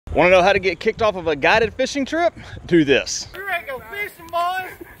Want to know how to get kicked off of a guided fishing trip? Do this. We're ready to go fishing, boys.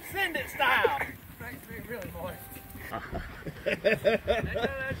 Send it style. Really, boys. Ain't none of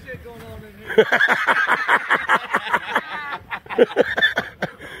that shit going on in here.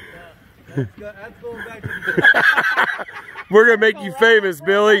 That's going back to the We're gonna make you famous,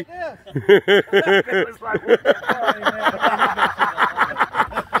 Billy.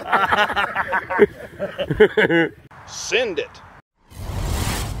 Send it.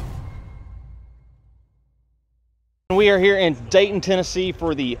 We are here in Dayton, Tennessee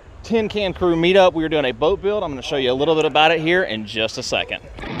for the Tin Can Crew meetup. We are doing a boat build. I'm going to show you a little bit about it here in just a second.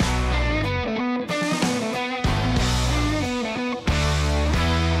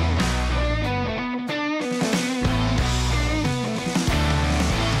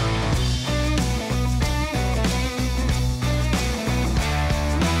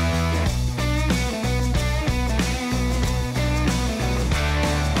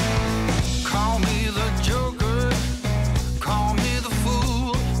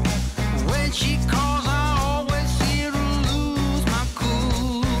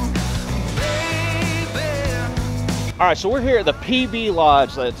 All right, so we're here at the PB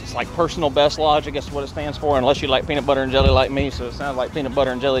Lodge. It's like Personal Best Lodge, I guess is what it stands for, unless you like peanut butter and jelly like me, so it sounds like peanut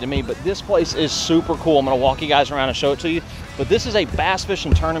butter and jelly to me. But this place is super cool. I'm gonna walk you guys around and show it to you. But this is a bass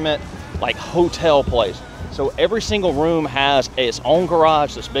fishing tournament, like hotel place. So every single room has its own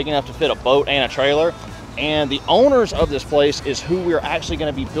garage that's big enough to fit a boat and a trailer. And the owners of this place is who we're actually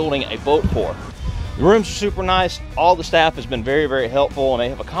gonna be building a boat for. The rooms are super nice. All the staff has been very, very helpful, and they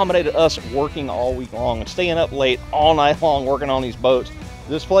have accommodated us working all week long and staying up late all night long working on these boats.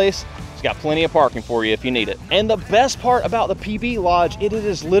 This place has got plenty of parking for you if you need it. And the best part about the PB Lodge, it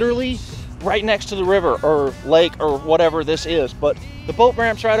is literally right next to the river or lake or whatever this is. But the boat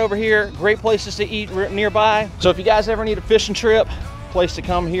ramp's right over here. Great places to eat nearby. So if you guys ever need a fishing trip, place to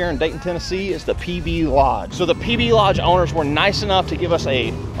come here in Dayton, Tennessee is the PB Lodge. So the PB Lodge owners were nice enough to give us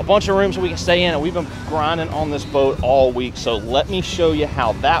a bunch of rooms that we can stay in, and we've been grinding on this boat all week. So let me show you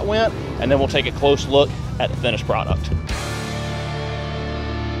how that went, and then we'll take a close look at the finished product.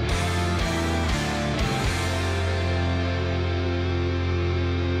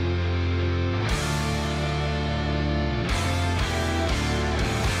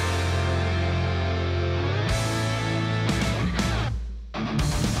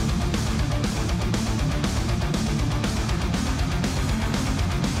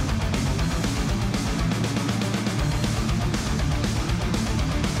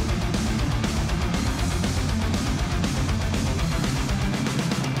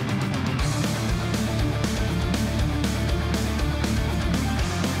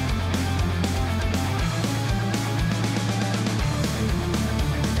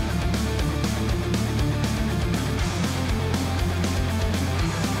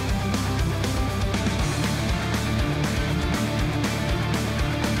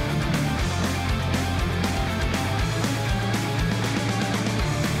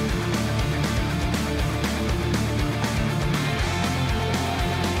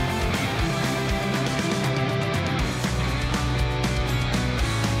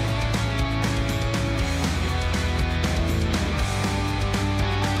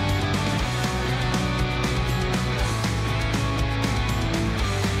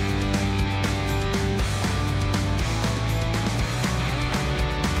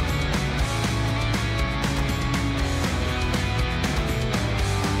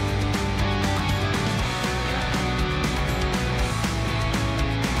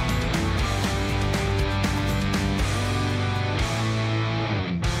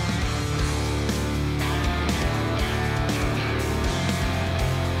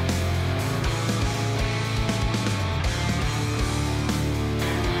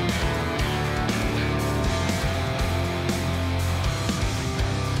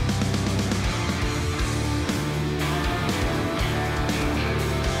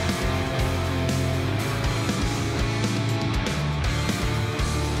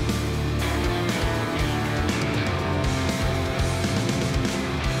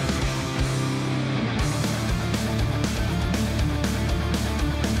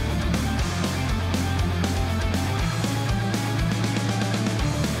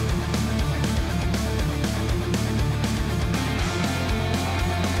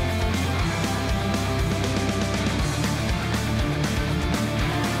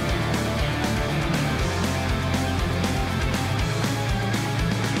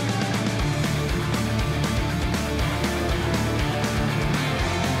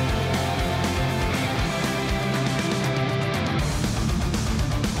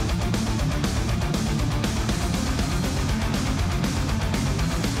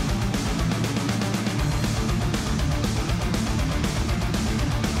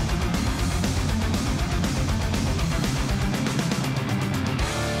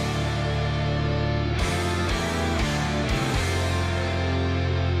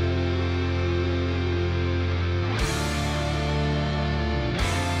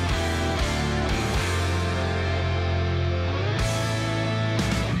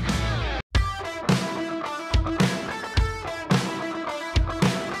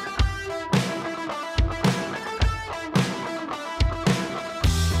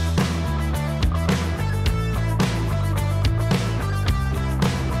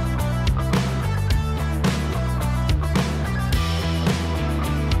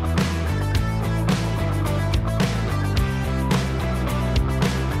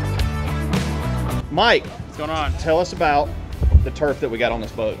 Mike, What's going on? tell us about the turf that we got on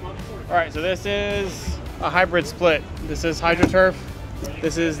this boat. All right, so this is a hybrid split. This is HydroTurf.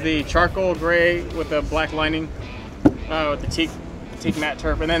 This is the charcoal gray with the black lining with the teak matte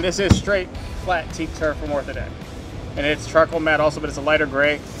turf. And then this is straight flat teak turf from Orthodeck. And it's charcoal matte also, but it's a lighter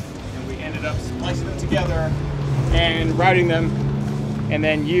gray. And we ended up splicing them together and routing them. And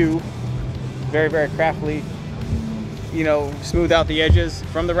then you, very, very craftily, you know, smooth out the edges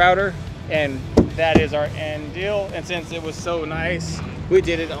from the router. And that is our end deal. And since it was so nice, we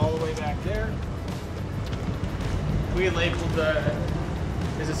did it all the way back there. We labeled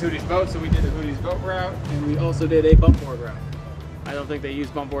this is Hoodies Boat, so we did a Hoodies Boat route, and we also did a bump board route. I don't think they use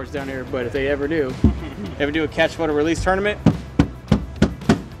bump boards down here, but if they ever do, a catch, photo, release tournament,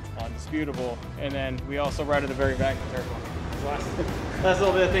 undisputable. And then we also routed the very back of the turf. Last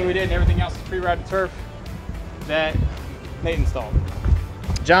little bit of thing we did, and everything else is pre-routed turf that Nate installed.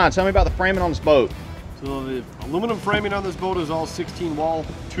 John, tell me about the framing on this boat. So the aluminum framing on this boat is all 16 wall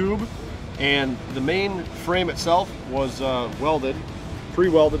tube, and the main frame itself was welded,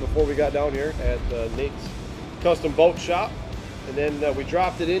 pre-welded before we got down here at Nate's custom boat shop. And then we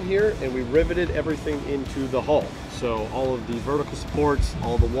dropped it in here and we riveted everything into the hull. So all of the vertical supports,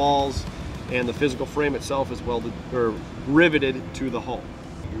 all the walls, and the physical frame itself is welded or riveted to the hull.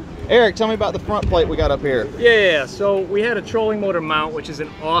 Eric, tell me about the front plate we got up here. Yeah, so we had a trolling motor mount, which is an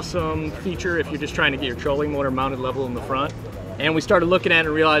awesome feature if you're just trying to get your trolling motor mounted level in the front. And we started looking at it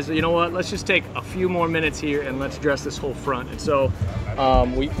and realized, you know what, let's just take a few more minutes here and let's dress this whole front. And so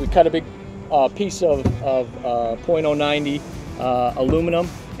we cut a big piece of .090 aluminum,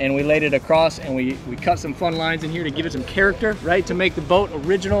 and we laid it across, and we cut some fun lines in here to give it some character, right? To make the boat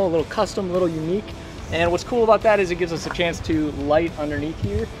original, a little custom, a little unique. And what's cool about that is it gives us a chance to light underneath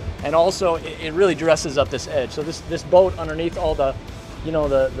here. And also it really dresses up this edge. So this boat underneath all the, you know,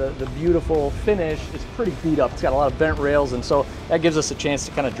 the beautiful finish is pretty beat up. It's got a lot of bent rails, and so that gives us a chance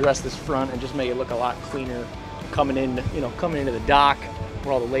to kind of dress this front and just make it look a lot cleaner coming in, you know, coming into the dock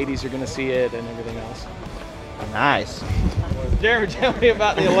where all the ladies are going to see it and everything else. Nice. Jeremy, tell me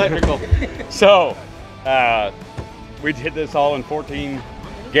about the electrical. So we did this all in 14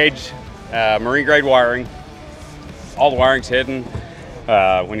 gauge marine grade wiring. All the wiring's hidden.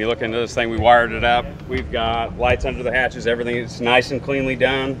 When you look into this thing, we wired it up. We've got lights under the hatches. Everything is nice and cleanly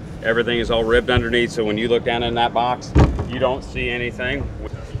done. Everything is all ribbed underneath, so when you look down in that box, you don't see anything.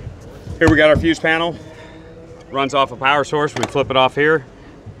 Here we got our fuse panel. Runs off a power source. We flip it off here.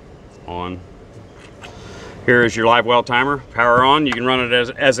 On. Here is your live well timer. Power on. You can run it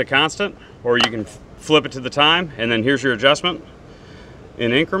as a constant, or you can flip it to the time, and then here's your adjustment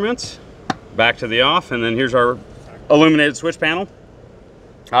in increments. Back to the off, and then here's our illuminated switch panel.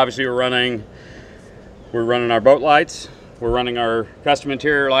 Obviously we're running our boat lights. We're running our custom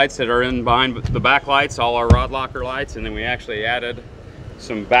interior lights that are in behind the back lights, all our rod locker lights, and then we actually added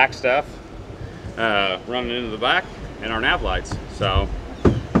some back stuff running into the back, and our nav lights. So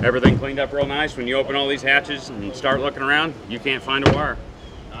everything cleaned up real nice. When you open all these hatches and start looking around, you can't find a wire.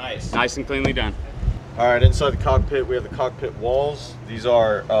 Nice. Nice and cleanly done. All right, inside the cockpit we have the cockpit walls. These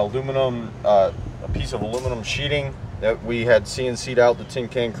are aluminum, a piece of aluminum sheeting that we had CNC'd out the tin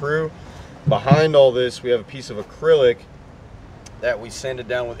can crew. Behind all this we have a piece of acrylic that we sanded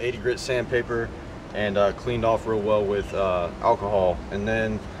down with 80 grit sandpaper and cleaned off real well with alcohol. And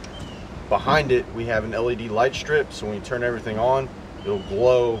then behind it we have an LED light strip, so when you turn everything on, it'll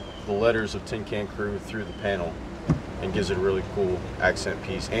glow the letters of Tin Can Crew through the panel and gives it a really cool accent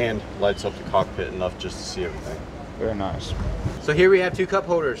piece and lights up the cockpit enough just to see everything. Very nice. So here we have 2 cup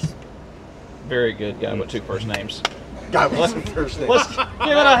holders. Very good guy with 2 first names. God bless him first name. Let's give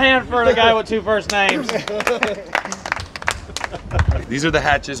it a hand for the guy with 2 first names. These are the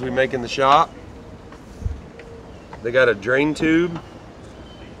hatches we make in the shop. They got a drain tube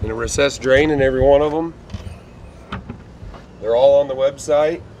and a recessed drain in every one of them. They're all on the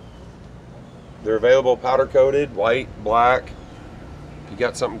website. They're available powder coated, white, black. If you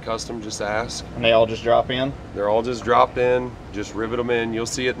got something custom, just ask. And they all just drop in? They're all just dropped in. Just rivet them in. You'll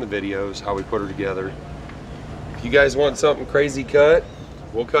see it in the videos, how we put her together. If you guys want something crazy cut,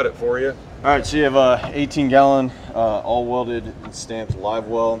 we'll cut it for you. All right, so you have a 18-gallon all welded and stamped live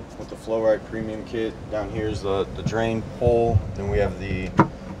well with the Flow-Rite premium kit. Down here is the drain pole. Then we have the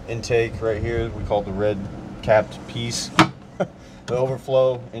intake right here. We call it the red capped piece. The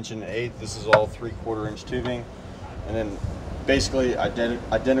overflow 1 1/8. This is all 3/4 inch tubing, and then basically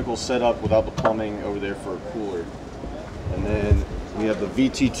identical setup without the plumbing over there for a cooler. And then we have the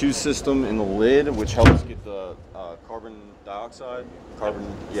VT2 system in the lid, which helps get the carbon dioxide,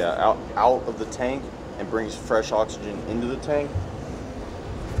 out of the tank and brings fresh oxygen into the tank.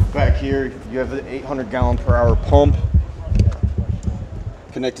 Back here, you have the 800 gallon per hour pump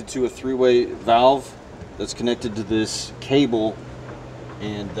connected to a 3-way valve that's connected to this cable,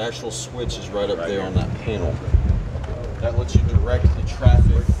 and the actual switch is right up there on that panel. That lets you direct the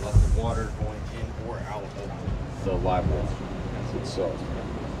traffic of the water going in or out of the live well itself.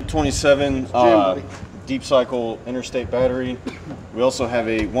 27 deep cycle interstate battery. We also have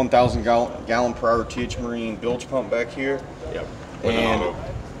a 1,000 gallon per hour TH Marine bilge pump back here. Yep. And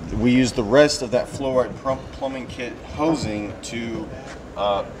we use the rest of that flow right plumbing kit hosing to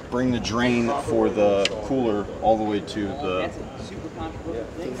bring the drain for the cooler all the way to the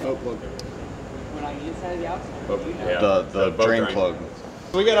drain plug.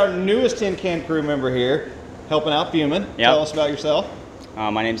 We got our newest tin can crew member here helping out fuming. Yep. Tell us about yourself.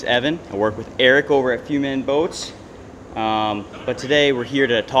 My name's Evan. I work with Eric over at Fireant Boats. But today we're here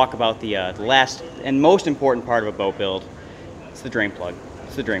to talk about the last and most important part of a boat build. It's the drain plug.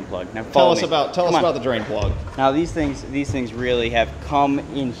 It's the drain plug. Now Tell us about the drain plug. Now these things really have come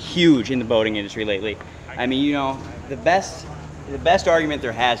in huge in the boating industry lately. I mean, you know, the best argument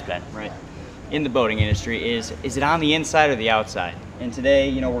there has been, right, in the boating industry is it on the inside or the outside? And today,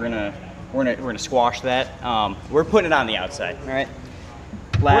 you know, we're gonna squash that. We're putting it on the outside, all right?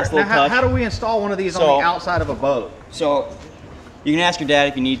 Last little touch. How do we install one of these on the outside of a boat? So you can ask your dad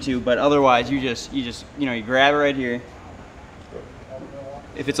if you need to, but otherwise you just you know, you grab it right here.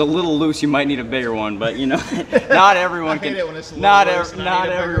 If it's a little loose, you might need a bigger one, but you know, not everyone can. Not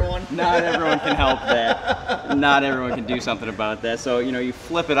everyone can help that. Not everyone can do something about that. So you know, you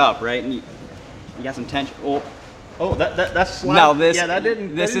flip it up, right, and you got some tension. Oh, that's slap. Now this, yeah,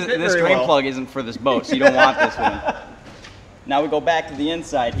 this drain plug isn't for this boat, so you don't want this one. Now we go back to the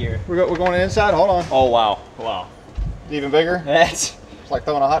inside here. We're going inside. Hold on. Oh wow. Even bigger. That's it's like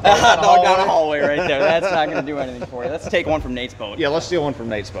throwing a hot dog down a hallway right there. That's not going to do anything for you. Let's take one from Nate's boat. Yeah, let's steal one from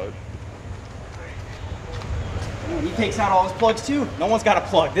Nate's boat. He takes out all his plugs too. No one's got a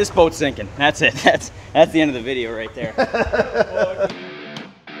plug. This boat's sinking. That's it. That's the end of the video right there.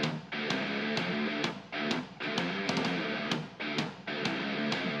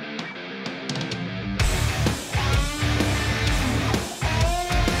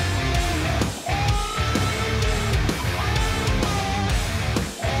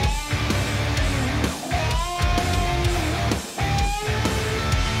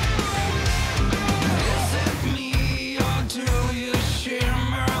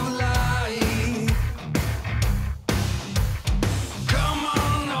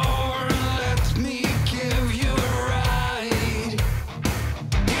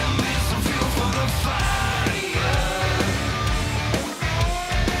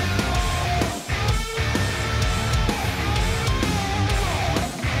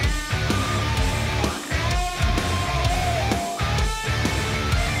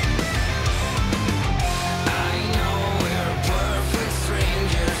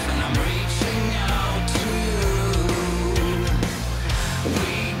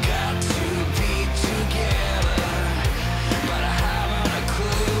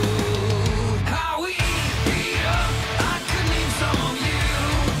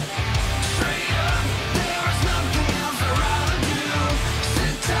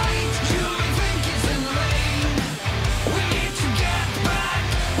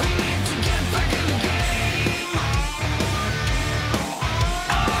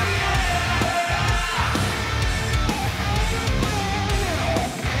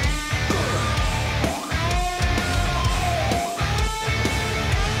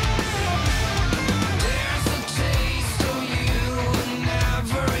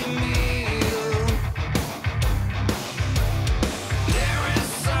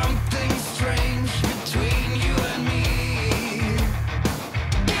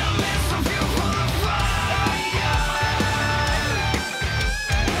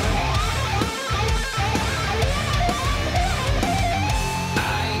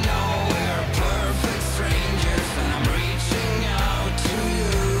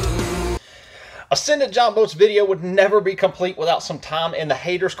 Ascendant Jon Boat's video would never be complete without some time in the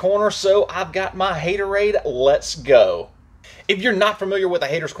haters corner, so I've got my haterade. Let's go. If you're not familiar with the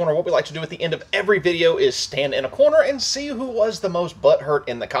haters corner, what we like to do at the end of every video is stand in a corner and see who was the most butthurt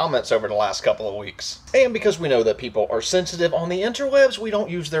in the comments over the last couple of weeks. And because we know that people are sensitive on the interwebs, we don't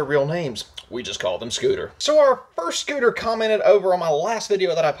use their real names. We just call them Scooter. So our first Scooter commented over on my last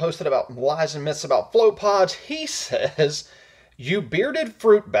video that I posted about lies and myths about float pods. He says, "You bearded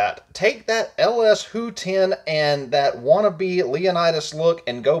fruit bat, take that LS Who 10 and that wannabe Leonidas look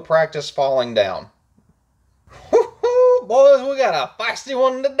and go practice falling down." Woo-hoo, boys, we got a feisty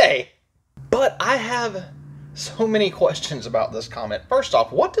one today. But I have So many questions about this comment. First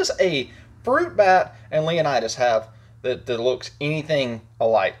off, what does a fruit bat and Leonidas have that looks anything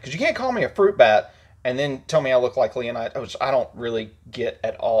alike? Because you can't call me a fruit bat and then tell me I look like Leonidas, which I don't really get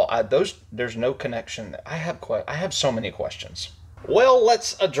at all. There's no connection. I have so many questions. Well,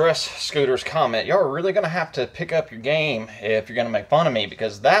 let's address Scooter's comment. Y'all are really going to have to pick up your game if you're going to make fun of me,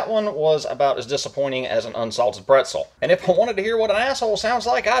 because that one was about as disappointing as an unsalted pretzel. And if I wanted to hear what an asshole sounds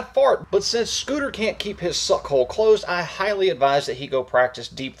like, I'd fart. But since Scooter can't keep his suck hole closed, I highly advise that he go practice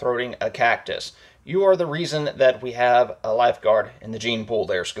deep-throating a cactus. You are the reason that we have a lifeguard in the gene pool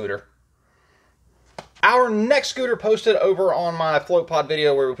there, Scooter. Our next Scooter posted over on my float pod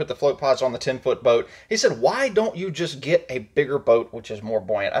video where we put the float pods on the 10-foot boat. He said, why don't you just get a bigger boat which is more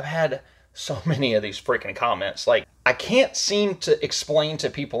buoyant? I've had so many of these freaking comments. Like, I can't seem to explain to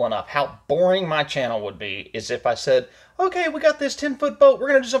people enough how boring my channel would be is if I said, okay, we got this 10-foot boat. We're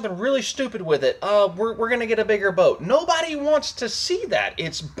going to do something really stupid with it. We're going to get a bigger boat. Nobody wants to see that.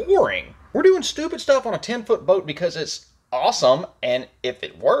 It's boring. We're doing stupid stuff on a 10-foot boat because it's awesome, and if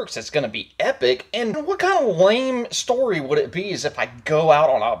it works, it's going to be epic. And what kind of lame story would it be as if I go out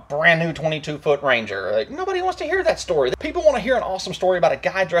on a brand new 22-foot Ranger? Like, nobody wants to hear that story. People want to hear an awesome story about a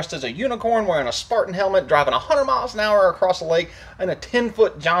guy dressed as a unicorn wearing a Spartan helmet driving 100 miles an hour across a lake in a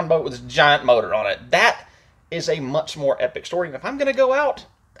 10-foot Jon Boat with a giant motor on it. That is a much more epic story. And if I'm going to go out,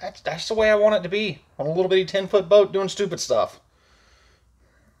 that's the way I want it to be, on a little bitty 10-foot boat doing stupid stuff.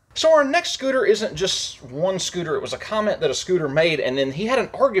 So our next Scooter isn't just one Scooter. It was a comment that a Scooter made, and then he had an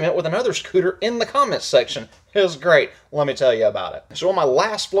argument with another Scooter in the comments section. It was great. Let me tell you about it. So on my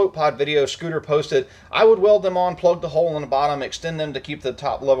last float pod video, Scooter posted, I would weld them on, plug the hole in the bottom, extend them to keep the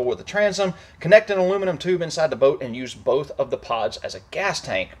top level with the transom, connect an aluminum tube inside the boat, and use both of the pods as a gas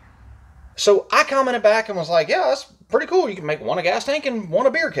tank. So I commented back and was like, yeah, that's pretty cool. You can make one a gas tank and one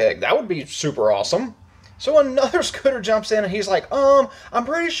a beer keg. That would be super awesome. So another Scooter jumps in and he's like, I'm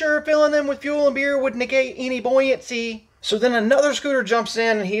pretty sure filling them with fuel and beer would negate any buoyancy. So then another Scooter jumps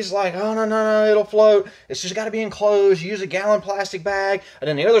in and he's like, oh, no, it'll float. It's just got to be enclosed. Use a gallon plastic bag. And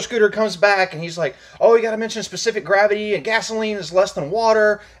then the other Scooter comes back and he's like, oh, you got to mention specific gravity, and gasoline is less than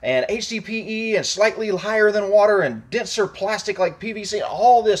water, and HDPE and slightly higher than water, and denser plastic like PVC,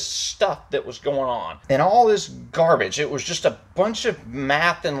 all this stuff that was going on. And all this garbage. It was just a bunch of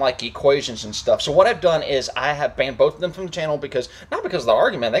math and like equations and stuff. So what I've done is I have banned both of them from the channel because, not because of the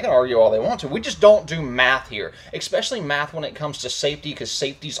argument, they can argue all they want to. We just don't do math here, especially math when it comes to safety, because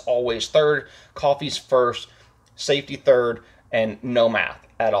safety's always third, coffee's first, safety third, and no math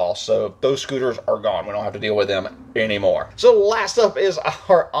at all. So those Scooters are gone. We don't have to deal with them anymore. So last up is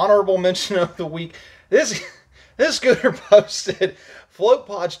our honorable mention of the week. This Scooter posted, float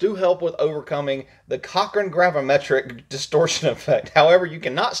pods do help with overcoming the Cochrane gravimetric distortion effect. However, you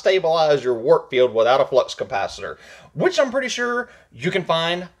cannot stabilize your work field without a flux capacitor, which I'm pretty sure you can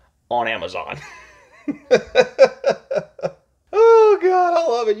find on Amazon. Oh God, I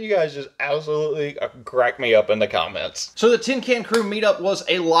love it. You guys just absolutely crack me up in the comments. So the Tin Can Crew meetup was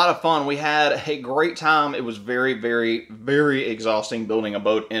a lot of fun. We had a great time. It was very, very, very exhausting building a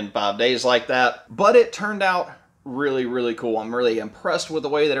boat in 5 days like that, but it turned out really, really cool. I'm really impressed with the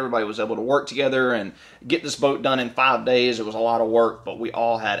way that everybody was able to work together and get this boat done in 5 days. It was a lot of work, but we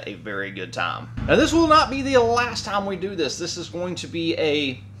all had a very good time. Now, this will not be the last time we do this. This is going to be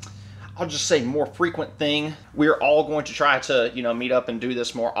a, I'll just say, more frequent thing. We're all going to try to, meet up and do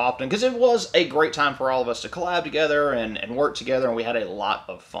this more often, because it was a great time for all of us to collab together and work together, and we had a lot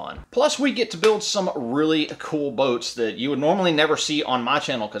of fun. Plus, we get to build some really cool boats that you would normally never see on my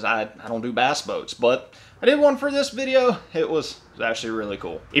channel, because I don't do bass boats, but I did one for this video. It was actually really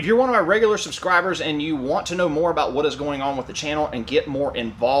cool. If you're one of my regular subscribers and you want to know more about what is going on with the channel and get more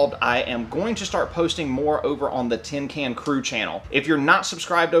involved, I am going to start posting more over on the Tin Can Crew channel. If you're not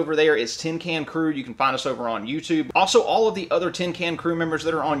subscribed over there, it's Tin Can Crew. You can find us over on YouTube. Also, all of the other Tin Can Crew members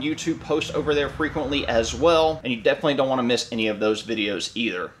that are on YouTube post over there frequently as well, and you definitely don't want to miss any of those videos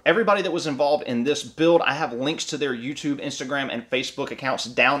either. Everybody that was involved in this build, I have links to their YouTube, Instagram, and Facebook accounts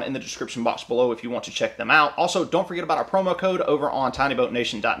down in the description box below if you want to check them out. Also, don't forget about our promo code over on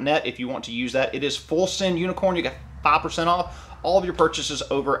tinyboatnation.net. If you want to use that, it is full send unicorn. You get 5% off all of your purchases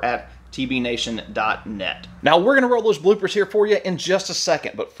over at tbnation.net. Now, we're going to roll those bloopers here for you in just a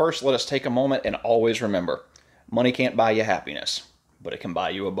second, but first let us take a moment and always remember, money can't buy you happiness, but it can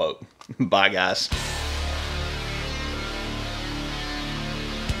buy you a boat. Bye, guys.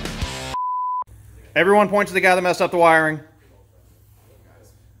 Everyone point to the guy that messed up the wiring.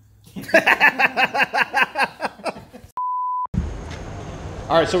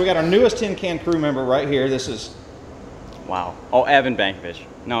 All right, so we got our newest Tin Can Crew member right here. This is, Wow. Oh, Evan Bankfish.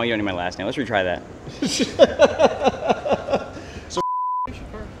 No, you don't need my last name. Let's retry that.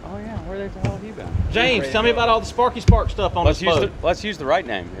 Oh yeah, where the hell have you been? James, tell me about all the Sparky Spark stuff on this boat. Let's use the right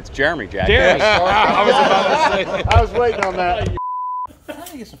name. It's Jeremy Jack. Jeremy. I was about to say. I was waiting on that. I'm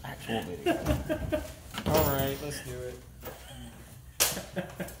trying to get some actual video. All right, let's do it.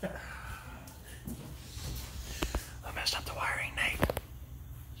 I messed up the wiring, Nate.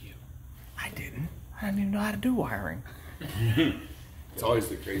 I didn't. I didn't even know how to do wiring. It's always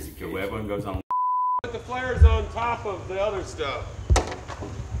the crazy case. Web one goes on. Put the flares on top of the other stuff.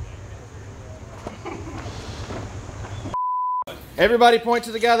 Everybody point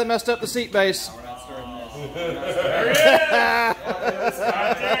to the guy that messed up the seat base. We're not starting this. There he is!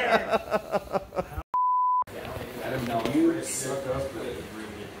 Right there. You suck up the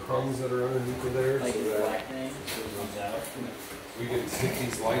crumbs that are underneath of there so that we can stick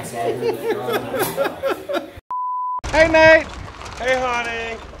these lights on here. Hey, Nate. Hey,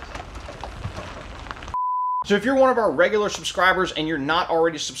 honey. So if you're one of our regular subscribers and you're not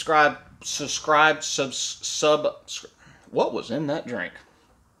already subscribed, what was in that drink?